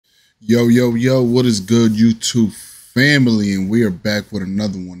Yo, yo, yo, what is good, YouTube family? And we are back with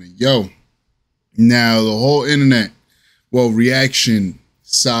another one. And yo, now the whole internet, reaction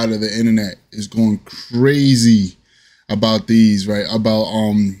side of the internet is going crazy about these, right? About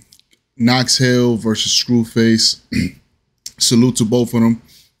Knox Hill versus Screwface. Salute to both of them.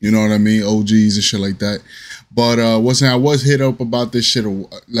 You know what I mean? OGs and shit like that. But I was hit up about this shit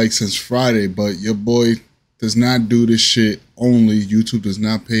like since Friday, but your boy does not do this shit only. YouTube does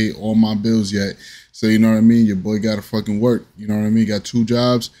not pay all my bills yet. So you know what I mean? Your boy gotta fucking work. You know what I mean? Got 2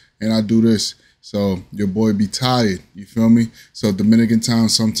 jobs and I do this. So your boy be tired. You feel me? So Dominican time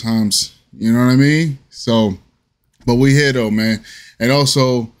sometimes, you know what I mean? So, but we here though, man. And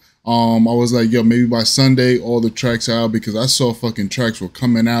also, I was like, yo, maybe by Sunday all the tracks are out, because I saw fucking tracks were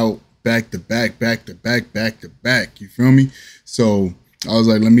coming out back to back, back to back, back to back. You feel me? So I was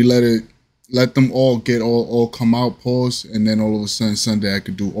like, let me let them all get all come out, pause, and then all of a sudden Sunday I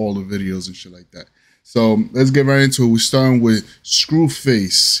could do all the videos and shit like that. So let's get right into it. We're starting with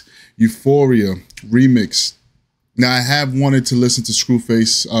Screwface, Euphoria remix. Now I have wanted to listen to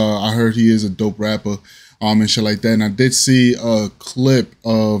Screwface. I heard he is a dope rapper, and shit like that. And I did see a clip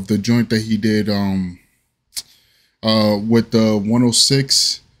of the joint that he did with the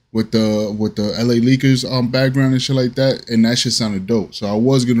 106 with the LA Leakers background and shit like that, and that shit sounded dope. So I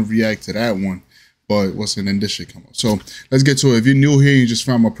was gonna react to that one, but then this shit come up. So let's get to it. If you're new here, you just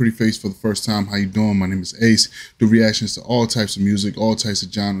found my pretty face for the first time, how you doing? My name is Ace. Do reactions to all types of music, all types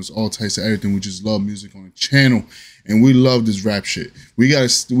of genres, all types of everything. We just love music on the channel, and we love this rap shit. We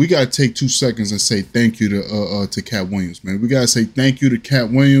gotta take 2 seconds and say thank you to Cat Williams, man. We gotta say thank you to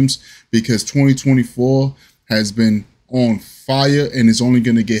Cat Williams, because 2024 has been on fire, and it's only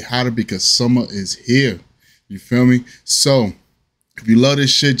gonna get hotter because summer is here. You feel me? So if you love this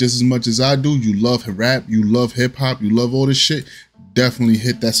shit just as much as I do, you love rap, you love hip hop, you love all this shit, definitely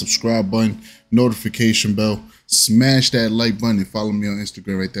hit that subscribe button, notification bell, smash that like button, and follow me on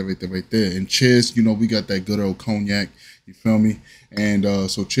Instagram right there. And cheers, you know we got that good old cognac. You feel me? And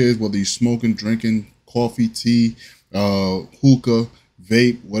so cheers, whether you're smoking, drinking, coffee, tea, hookah,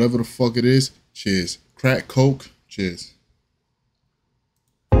 vape, whatever the fuck it is. Cheers. Crack, coke. Cheers.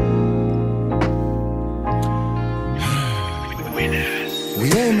 We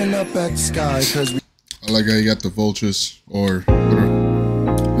aiming up at the sky cause we I like how you got the vultures, or whatever.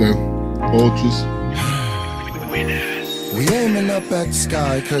 Yeah, vultures. We aiming up at the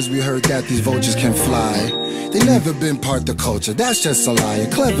sky cause we heard that these vultures can fly. They never been part the culture, that's just a lie,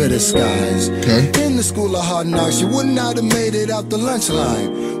 a clever disguise. Okay. In the school of hard knocks, you would not have made it out the lunch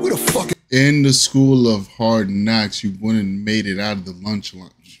line. We the fucking In the school of hard knocks, you wouldn't have made it out of the lunch.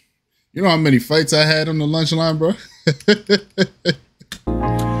 You know how many fights I had on the lunch line, bro?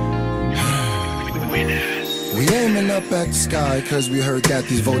 We aiming up at the sky cause we heard that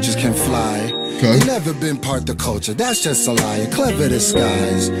these vultures can fly. Okay. They never been part the culture, that's just a lie, a clever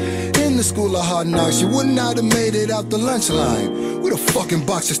disguise. In the school of hard knocks, you would not have made it out the lunch line. We the fucking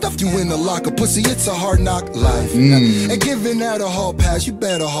boxer, stuffed you in the locker, pussy, it's a hard knock life. And giving that a hall pass, you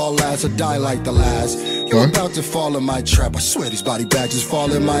better haul ass or die like the last. You're about to fall in my trap, I swear these body bags just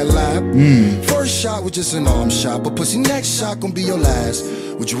fall in my lap. First shot was just an arm shot, but pussy, next shot gonna be your last.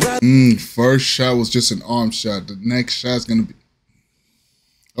 Would you rather? First shot was just an arm shot. The next shot's gonna be.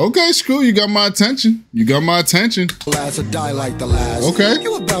 Okay, Screw, you got my attention. You got my attention. Last or die like the last. Okay.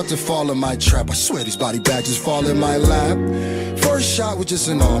 You about to fall in my trap. I swear these body bags just fall in my lap. First shot was just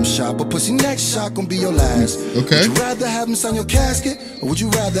an arm shot, but pussy, next shot gonna be your last. Okay. Would you rather have them sign your casket, or would you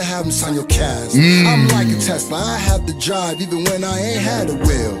rather have them sign your cast? I'm like a Tesla, I have the drive even when I ain't had a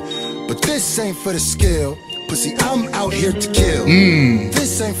wheel. But this ain't for the skill. Pussy, I'm out here to kill.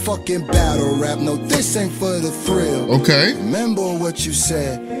 This ain't fucking battle rap. No, this ain't for the thrill. Okay. Remember what you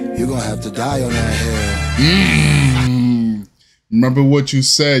said. You're gonna have to die on that hill. Remember what you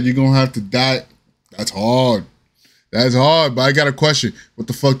said. You're gonna have to die. That's hard. That's hard. But I got a question. What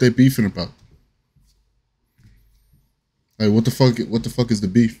the fuck they beefing about? Like, what the fuck is the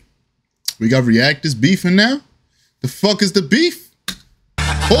beef? We got reactors beefing now? The fuck is the beef?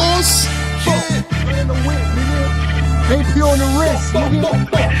 Pause. AP on the wrist, nigga.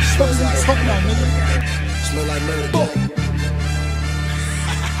 Smell like murder.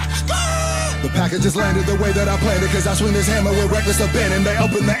 The package just landed the way that I planned it, cause I swing this hammer with reckless abandon. They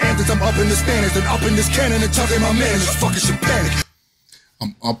open the antics, I'm up in the Spanish, then up in this cannon and tucking my man. Just fucking shit panic.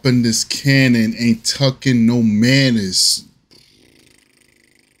 I'm up in this cannon, ain't tucking no manners.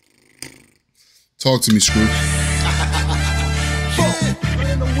 Talk to me, Screw.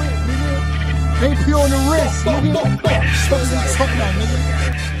 AP on the wrist, nigga.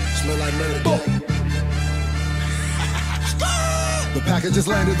 Smell like murder. The package just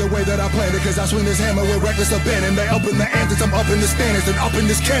landed the way that I planned it, cause I swing this hammer with reckless abandon. They up in the antics, I'm up in the Spanish, then up in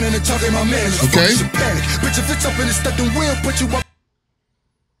this cannon and talking my man. Okay. Panic. Bitch, if it's up in this stuff, then we'll put you up.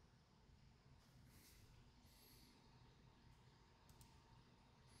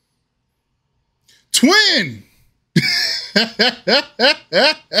 Twin.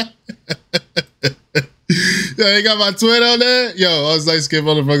 Yo, you got my twin on there? Yo, I was like, skip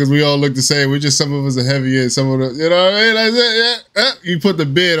motherfuckers, we all look the same. We just, some of us are heavier, some of us, you know what I mean? That's it, yeah. You put the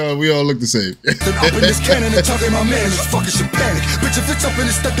beard on, we all look the same. Up in this cannon and talking my man, it's fucking shit panic. Bitch, if it's up in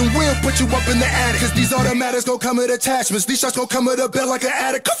this stuff, then we'll put you up in the attic. Cause these automatics gon' come with attachments. These shots gon' come with a belt like an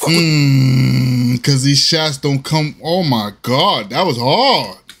addict. Cause these shots don't come, oh my God, that was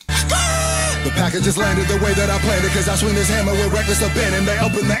hard. The package just landed the way that I planned it, cause I swing this hammer with reckless abandon. They up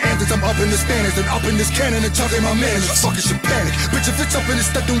in the antics, I'm up in the Spanish, then up in this cannon and talking my man, it's fucking shit panic. Bitch, if it's up in this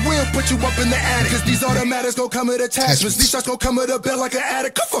stuff, then we'll put you up in the attic. Cause these automatics gon' come with attachments. These shots gon' come with a belt like an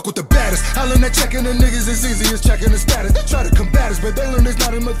addict. Come fuck with the baddest. Hollin' at checking the niggas as easy as checking the status. They try to combat us, but they learn it's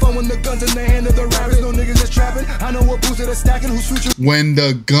not in the phone when the gun's in the hand of the rappers. No niggas that's trapping. I know what boots are stacking, whose future. When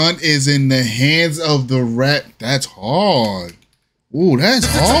the gun is in the hands of the rat, that's hard. Ooh, that's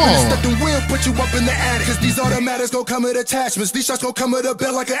hard. We'll put you up in the attic. Cause these automatics gon' come with attachments. These shots gon' come with a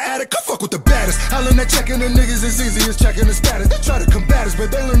belt like an addict. Come fuck with the baddest. Hollin' at checking the niggas as easy as checking the status. They try to combat us, but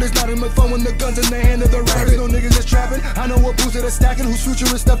they learn it's not in the phone when the gun's in the hand of the rappers. No niggas that's trapping. I know what boots are stacking, whose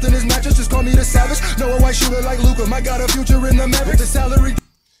future is stuffed in his mattress. Just call me the savage. Know a white shooter like Luka. I got a future in the Maverick. The salary.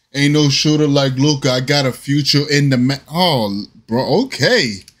 Ain't no shooter like Luka. I got a future in the oh, bro,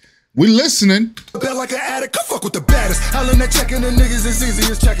 okay. We listening. Belt like an addict, come fuck with the baddest. Hollin' at checking the niggas as easy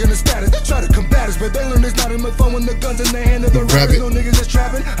as checking the status. They try to combat us, but they learn it's not in the phone when the gun's in the hand of the rappers. No niggas that's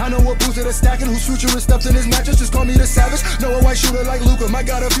trapping. I know what boots are stacking, whose future is stuffed in his mattress. Just call me the savage. Know a white shooter like Luka. I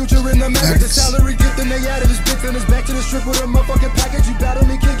got a future in the Maverick. The salary gift and they added his bitch and his back to the strip with a motherfucking package. You battle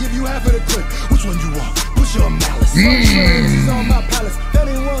me, can't give you half of the clip. Which one you want? Push your malice. This is on my palace.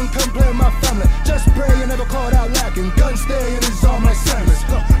 Anyone come play my family. Just pray you never called out lacking. Gun stay and it's all my silence.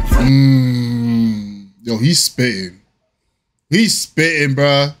 Yo, he's spitting. He's spitting,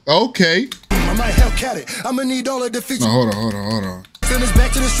 bruh. Okay. I might Hellcat it. I'ma need all of the features. No, hold on. Send us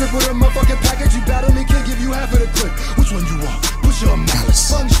back to the strip with a motherfucking package. You battle me, can't give you half of the clip. Which one you want? Push your malice.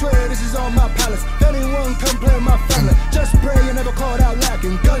 Fun shred, this is on my palace. Anyone come play my family. Just pray you never called out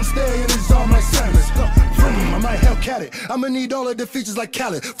lacking. Gun stay and it's all my silence. I might Hellcat it. I'ma need all of the features like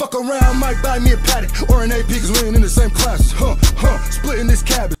Khaled. Fuck around, might buy me a paddock or an AP, cause we ain't in the same classes. Splitting this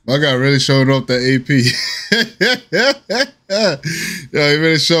cabbage. My guy really showing off that AP. Yo, he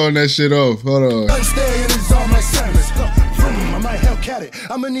really showing that shit off. Hold on. Gun stay and it's all my silence. I might Hellcat it.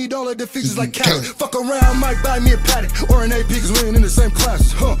 I'ma need all of the features like Khaled. Fuck around, might buy me a paddock or an AP, cause we ain't in the same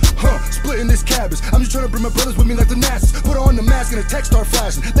classes. Splitting this cabbage. I'm just trying to bring my brothers with me like the Nazis. Put on the mask and the text start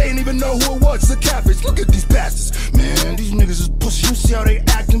flashing. They ain't even know who it was, it's a catfish. Look at these bastards. Man, these niggas is pussy. You see how they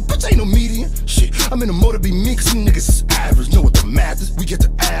acting? Bitch, ain't no median. Shit, I'm in the mode to be me, cause these niggas is average. Know what the math is? We get to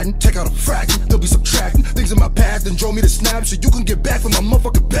adding, take out a fraction. They'll be subtracting things in my past and drove me to snap so you can get back from my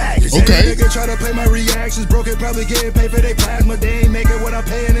motherfucking bag. Okay. Any nigga try to play my reactions. Broke it, probably getting paid for their plasma. They ain't making what I'm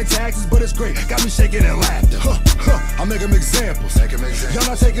paying in taxes, but it's great. Got me shaking and laughter. I make them examples. Y'all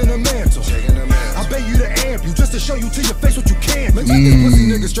not taking the mantle. I bet you to amp you just to show you to your face what you can. Man, take this pussy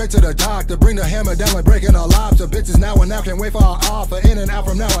nigga straight to the doctor. Bring the hammer down like breaking a lobster. Bitches now and now can't wait for our offer. In and out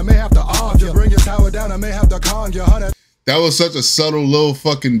from now, I may have to off you. Bring your tower down, I may have to con you. 100. That was such a subtle little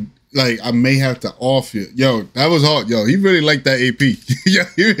fucking, like, I may have to off you. Yo, that was hard. Yo, he really liked that AP.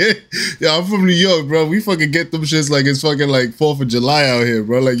 Yo, I'm from New York, bro. We fucking get them shits like it's fucking like 4th of July out here,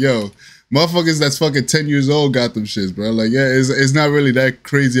 bro. Like, yo, motherfuckers that's fucking 10 years old got them shits, bro. Like, yeah, it's not really that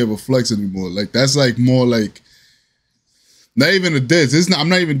crazy of a flex anymore. Like, that's like more like, not even a diss. It's not, I'm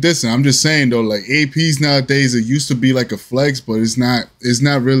not even dissing. I'm just saying though, like APs nowadays, it used to be like a flex, but it's not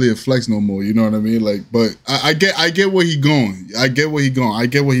really a flex no more. You know what I mean? Like, but I get where he going. I get where he going. I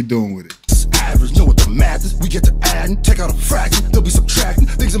get what he doing with it. Average, know what the math is? We get to adding, take out a fraction. They'll be subtracting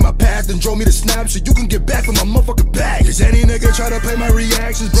things in my past and drove me to snap so you can get back from my motherfucking bag. Cause any nigga try to play my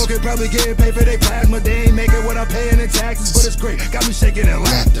reactions. Broke it, probably getting paid for their plasma. They ain't making what I'm paying in taxes, but it's great. Got me shaking and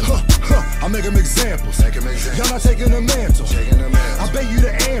laughter. I make them examples. Y'all not taking the mantle. I bet you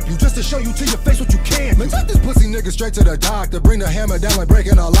to amp you just to show you to your face what you can. Man, take this pussy nigga straight to the doctor. Bring the hammer down like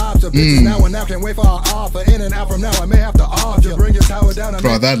breaking a lobster. Bitches now and now can't wait for our offer. In and out from now, I may have to off you. Bring your tower down.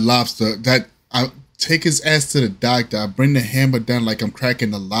 Bro, that lobster, I take his ass to the doctor. I bring the hammer down like I'm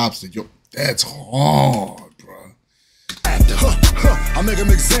cracking the lobster. Yo, that's hard, bro. I I make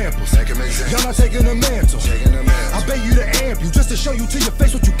them examples. Y'all not taking the mantle. I bet you to amp you just to show you to your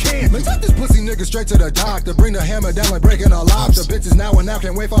face what you can. Man, take this pussy nigga straight to the doctor. Bring the hammer down like breaking a lobster. Bitches now and now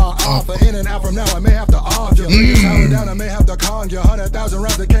can't wait for our offer. In and out from now, I may have to off you. Bring your tower down, I may have to con you. 100,000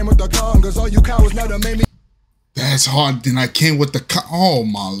 rounds that came with the congas. All you cowards now that made me. That's hard. Then I came with the oh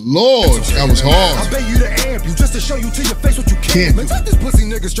my lord, that was hard. I bet you to amp you just to show you to your face what you can. Man, take this pussy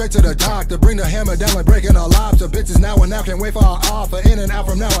nigga straight to the doctor. Bring the hammer down like breaking a lobster. Bitches now and now can't wait for our offer. In and out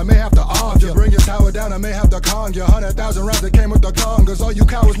from now, I may have to off you. Bring your tower down, I may have to con you. 100,000 rounds that came with the congas. All you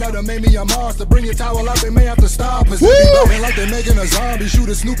cowards now that made me a monster. Bring your tower out, they may have to stop us. They be biting like they making a zombie.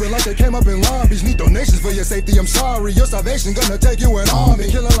 Shooting, snooping like they came up in lobbies. Need donations for your safety, I'm sorry. Your starvation gonna take you an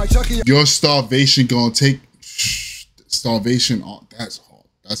army. Killing like Chucky. Your starvation gonna take. Starvation, oh, that's hard.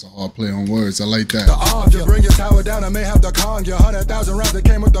 That's a hard play on words. I like that. You bring your tower down, I may have to con you. 100,000 rounds that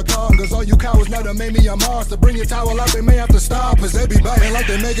came with the congas. All you cowards now that made me a monster. Bring your tower out, they may have to stop us. They be biting like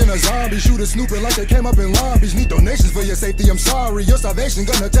they making a zombie. Shooting, snooping like they came up in lobbies. Need donations for your safety, I'm sorry. Your starvation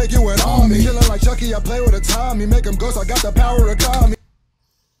gonna take you an army. Killing like Chucky, I play with a Tommy. Make them ghosts, I got the power to calm me.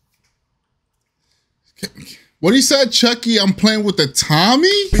 What he said, Chucky, I'm playing with the Tommy?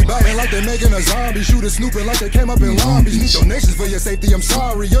 Be biting like they making a zombie. Shooting, snooping like they came up in lobbies. Need donations for your safety, I'm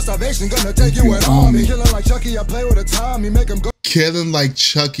sorry. Your starvation gonna take you an army. Killing like Chucky, I play with a Tommy. Make them go. Killing like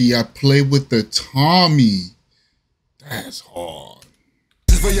Chucky, I play with the Tommy. That's hard.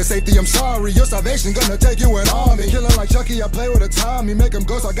 For your safety, I'm sorry. Your starvation gonna take you an army. Killing like Chucky, I play with a Tommy. Make them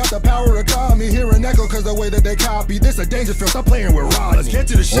ghosts, I got the power to calm me. Hear an echo cause the way that they copy. This a danger film, stop playing with Rod. Let's get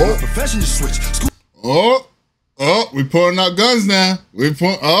to the shit, profession you switch. Oh, we pulling out guns now.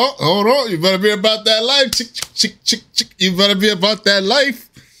 Hold on. You better be about that life. Chick. You better be about that life.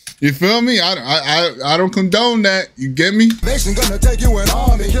 You feel me? I don't condone that. You get me? Nation gonna take you an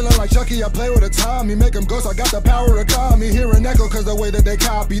army. Killing like Chucky, I play with a Tommy. Make them ghosts, I got the power to calm me. Hear an echo cause the way that they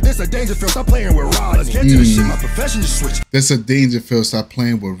copy. This a danger film, stop playing with Rod. Let's get to the shit, my profession you switch. This a danger film, stop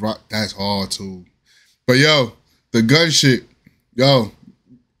playing with Rod. That's hard too. But yo, the gun shit. Yo,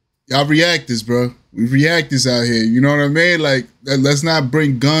 y'all reactors, bro. We reactors out here, you know what I mean? Like, let's not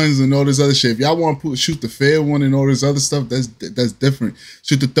bring guns and all this other shit. If y'all want to shoot the fair one and all this other stuff, that's different.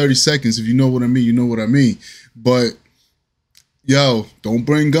 Shoot the 30 seconds. If you know what I mean, you know what I mean. But, yo, don't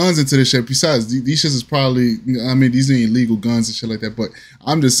bring guns into this shit. Besides, these shits is probably, I mean, these ain't legal guns and shit like that. But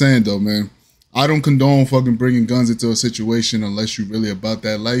I'm just saying, though, man, I don't condone fucking bringing guns into a situation unless you're really about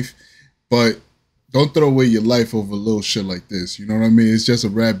that life. But don't throw away your life over little shit like this. You know what I mean? It's just a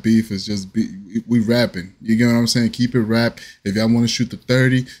rap beef. It's just we rapping. You get what I'm saying? Keep it rap. If y'all want to shoot the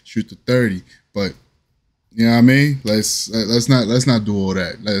 30, shoot the 30. But you know what I mean? Let's not do all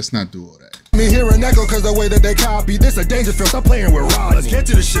that. Let's not do all that. Me hear an echo cause the way that they copy. This a danger film, stop playing with Rod. Let's get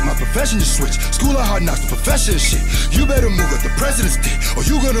to the shit, my profession you switch. School of hard knocks, the profession shit. You better move like the president's did, or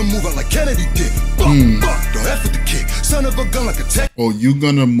you gonna move out like Kennedy did. Don't F with the kick. Son of a gun like a tech. Oh, you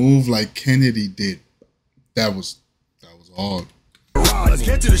gonna move like Kennedy did. That was hard. Let's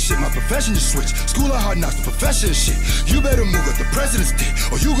get to the shit, my profession you switch. School of hard knocks, the profession shit. You better move like the president's did,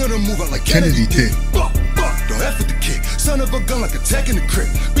 or you gonna move out like Kennedy did. Don't F with the kick. Son of a gun like a tech in the crib.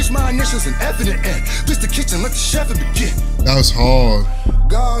 Bitch, my initials and F in the end. Bitch, the kitchen, let the chef begin. That was hard.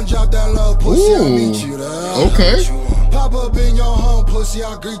 Go and drop that low pussy, I'll meet you there. Okay. Pop up in your home, pussy,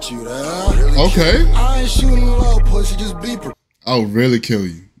 I'll greet you there. Okay. I ain't shooting low, pussy, just be prepared. I'll really kill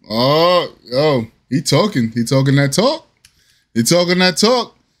you. Oh, yo, he talking that talk. He talking that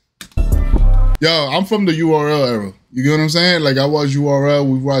talk. Yo, I'm from the URL era. You get what I'm saying? Like, I watch URL,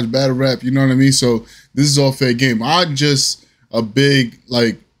 we watch battle rap, you know what I mean? So this is all fair game. I'm just a big,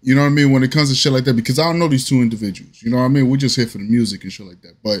 like, you know what I mean, when it comes to shit like that, because I don't know these two individuals. You know what I mean? We're just here for the music and shit like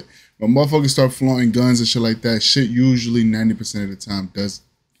that. But when motherfuckers start flaunting guns and shit like that, shit usually 90% of the time does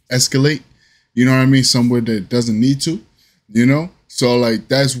escalate. You know what I mean? Somewhere that it doesn't need to, you know? So, like,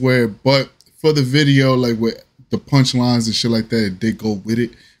 that's where, but for the video, like, with the punchlines and shit like that, it did go with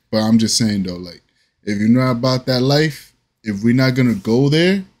it. But I'm just saying, though, like, if you're not about that life, if we're not gonna go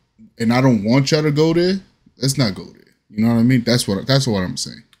there, and I don't want y'all to go there, let's not go there. You know what I mean? That's what I'm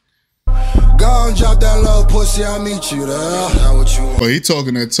saying. Go and drop that low pussy, I'll meet you there. But he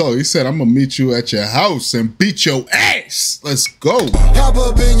talking that talk. He said, I'm gonna meet you at your house and beat your ass. Let's go. Pop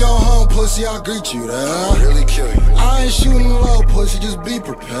up in your home, pussy, I'll greet you there. Really kill you. I ain't shooting low, pussy, just be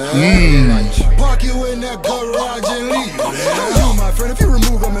prepared. Park you in that garage and leave you there. You, my friend, if you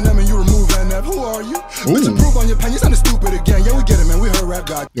remove Eminem and you remove NF, who are you? Bitch, improve on your pen, you sound stupid again. Yeah, we get it, man, we heard rap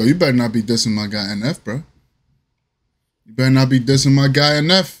God. Yo, you better not be dissing my guy NF, bro. You better not be dissing my guy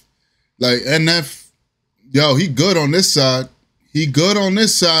NF. Like, NF, yo, he good on this side. He good on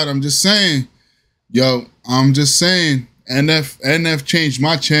this side. I'm just saying. Yo, I'm just saying. NF changed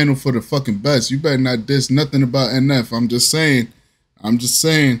my channel for the fucking best. You better not diss nothing about NF. I'm just saying.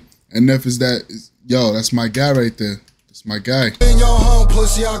 NF is yo, that's my guy right there. That's my guy. In your home,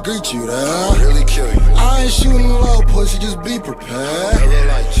 pussy, I'll greet you there. Really kill you. I ain't shooting low, pussy, just be prepared.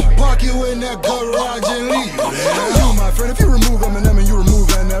 Park you in that garage and leave you there. You, my friend, if you remove Eminem and you remove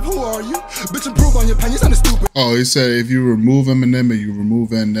NF, who are you? Bitch, improve on your pen, you sound stupid. Oh, he said if you remove Eminem and you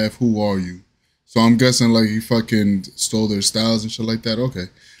remove NF, who are you? So I'm guessing like he fucking stole their styles and shit like that. Okay.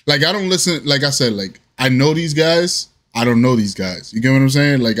 Like I don't listen, like I said, like I know these guys. I don't know these guys. You get what I'm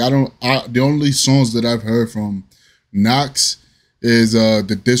saying? Like the only songs that I've heard from Knox is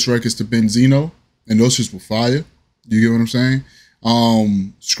the diss records to Benzino, and those just were fire. You get what I'm saying?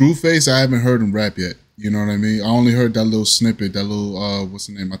 Screwface, I haven't heard him rap yet. You know what I mean? I only heard that little snippet, that little what's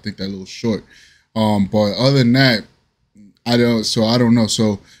the name? I think that little short. But other than that, I don't know.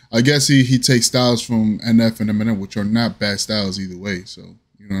 So I guess he takes styles from NF and Eminem, which are not bad styles either way. So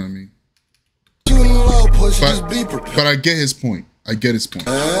you know what I mean? But I get his point. Park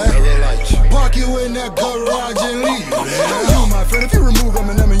you in that garage and leave you there. You, my friend, if you remove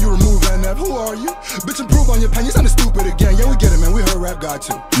Eminem and you remove NF, who are you? Bitch, improve on your pen, you sound stupid again. Yeah, we get it, man, we heard rap God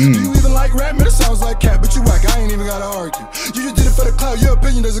too. Do you even like rap? Man, it sounds like cat, but you whack, I ain't even gotta argue. You just did it for the clout, your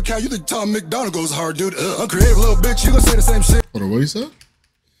opinion doesn't count. You think Tom McDonald goes hard, dude. Uncreative little bitch, you gonna say the same shit. Hold on, what he said?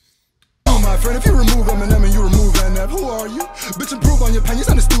 My friend, if you remove Eminem and you remove NF, who are you? Bitch, improve on your pen, you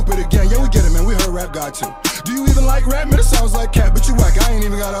sound stupid again. Yeah, we get it, man, we heard rap God too. Do you even like rap? Man, it sounds like cat, but you whack, I ain't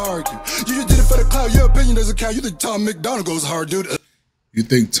even gotta argue. You just did it for the clout, your opinion doesn't count. You think Tom McDonald goes hard, dude. You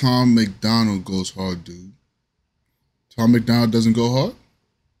think Tom McDonald goes hard, dude? Tom McDonald doesn't go hard?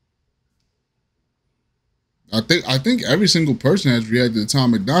 I think every single person has reacted to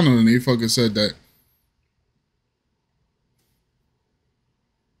Tom McDonald and they fucking said that.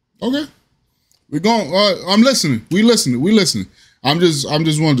 Okay. We're going. I'm listening. We listening. I'm just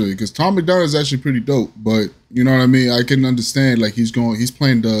wondering because Tom McDonald is actually pretty dope, but you know what I mean. I can understand like he's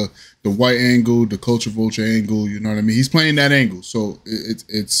playing the white angle, the culture vulture angle. You know what I mean. He's playing that angle, so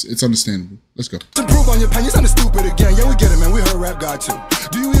it's understandable. Let's go. Improve on your pen, you sound stupid again. Yeah, we get it, man. We heard rap God too.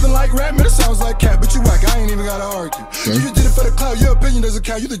 Do you even like rap? Man, it sounds like cat, but you whack, I ain't even gotta argue. Okay. You just did it for the clout, your opinion doesn't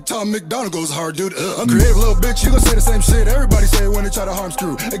count. You think Tom McDonald goes hard, dude. Uncreative little bitch, you gonna say the same shit. Everybody say it when they try to harm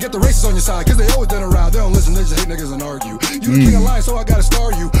Screw. And get the racists on your side, cause they always done around. They don't listen, they just hate niggas and argue. You the king of lying, so I gotta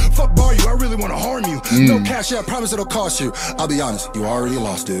star you. Fuck bar you, I really wanna harm you. No cash, yeah, I promise it'll cost you. I'll be honest, you already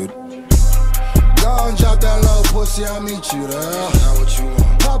lost, dude. Go and drop that low pussy, I'll meet you there. Now what you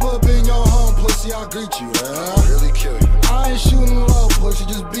want? Pop up in your home, pussy, I'll greet you there. Really kill you. I ain't shooting low, pussy,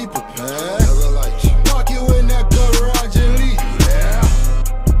 just be prepared. Never liked you. Park you in that garage and leave you there.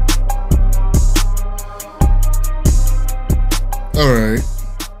 Alright.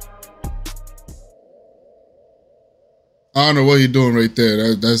 I don't know what you're doing right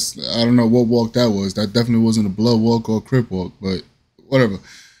there. That's I don't know what walk that was. That definitely wasn't a blood walk or a crip walk, but whatever.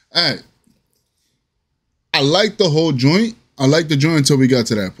 Alright. I like the whole joint. I like the joint until we got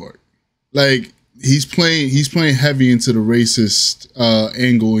to that part. Like he's playing heavy into the racist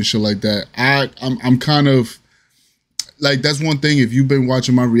angle and shit like that. I'm kind of like that's one thing. If you've been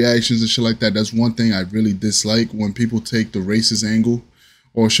watching my reactions and shit like that, that's one thing I really dislike when people take the racist angle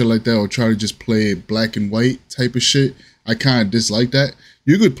or shit like that or try to just play it black and white type of shit. I kind of dislike that.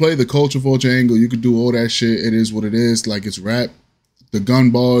 You could play the culture vulture angle. You could do all that shit. It is what it is. Like it's rap. The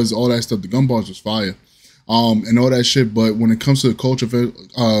gun bars, all that stuff. The gun bars was fire. And all that shit, but when it comes to the culture,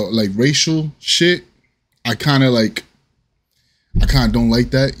 like racial shit, I kind of don't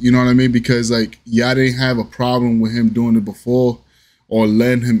like that. You know what I mean? Because like, yeah, I didn't have a problem with him doing it before or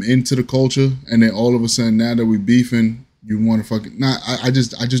letting him into the culture, and then all of a sudden now that we beefing, you want to fucking I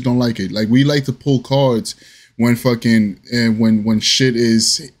just don't like it. Like we like to pull cards when fucking and when shit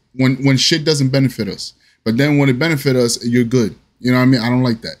doesn't benefit us, but then when it benefit us, you're good. You know what I mean? I don't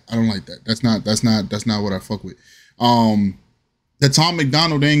like that. That's not what I fuck with. The Tom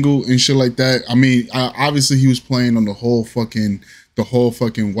McDonald angle and shit like that. I mean, obviously he was playing on the whole fucking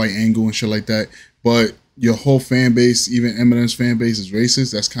white angle and shit like that. But your whole fan base, even Eminem's fan base, is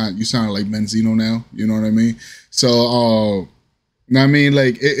racist. That's you sound like Benzino now. You know what I mean? So, I mean,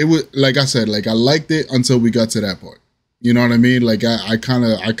 like it was like I said, like I liked it until we got to that part. You know what I mean? Like I kind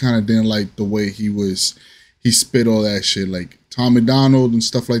of didn't like the way he spit all that shit, like Tom McDonald and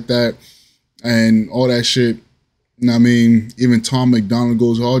stuff like that, and all that shit. I mean, even Tom McDonald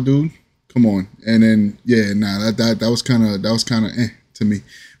goes hard, dude. Come on, and then yeah, nah, that was kind of to me,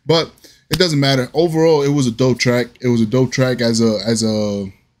 but it doesn't matter. Overall, it was a dope track. It was a dope track as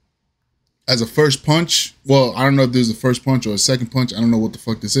a first punch. Well, I don't know if there's a first punch or a second punch. I don't know what the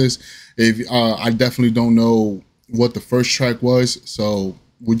fuck this is. If I definitely don't know what the first track was. So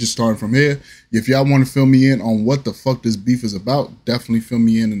we're just starting from here. If y'all want to fill me in on what the fuck this beef is about, definitely fill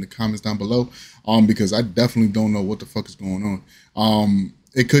me in the comments down below. Because I definitely don't know what the fuck is going on.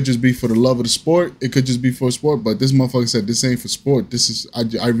 It could just be for the love of the sport. It could just be for sport. But this motherfucker said this ain't for sport. This is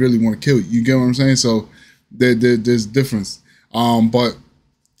I really want to kill you. You get what I'm saying? So there's difference. But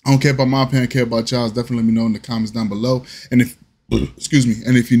I don't care about my opinion. I care about y'all's. Definitely let me know in the comments down below. And if excuse me,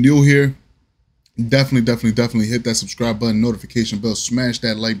 and if you're new here, definitely hit that subscribe button, notification bell, smash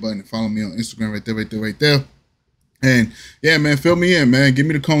that like button, and follow me on Instagram right there. And yeah, man, fill me in, man. Give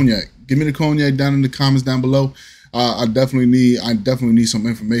me the cognac. Give me the cognac down in the comments down below. I definitely need some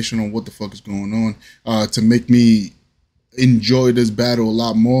information on what the fuck is going on to make me enjoy this battle a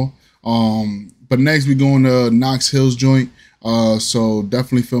lot more. But next we going to Knox Hill's joint. So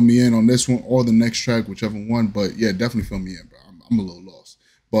definitely fill me in on this one or the next track, whichever one. But yeah, definitely fill me in, bro. I'm a little lost,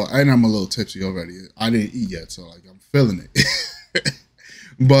 and I'm a little tipsy already. I didn't eat yet, so like I'm feeling it.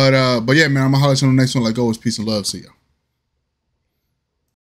 But yeah, man, I'm gonna holler at you on the next one. Like always, peace and love. See ya.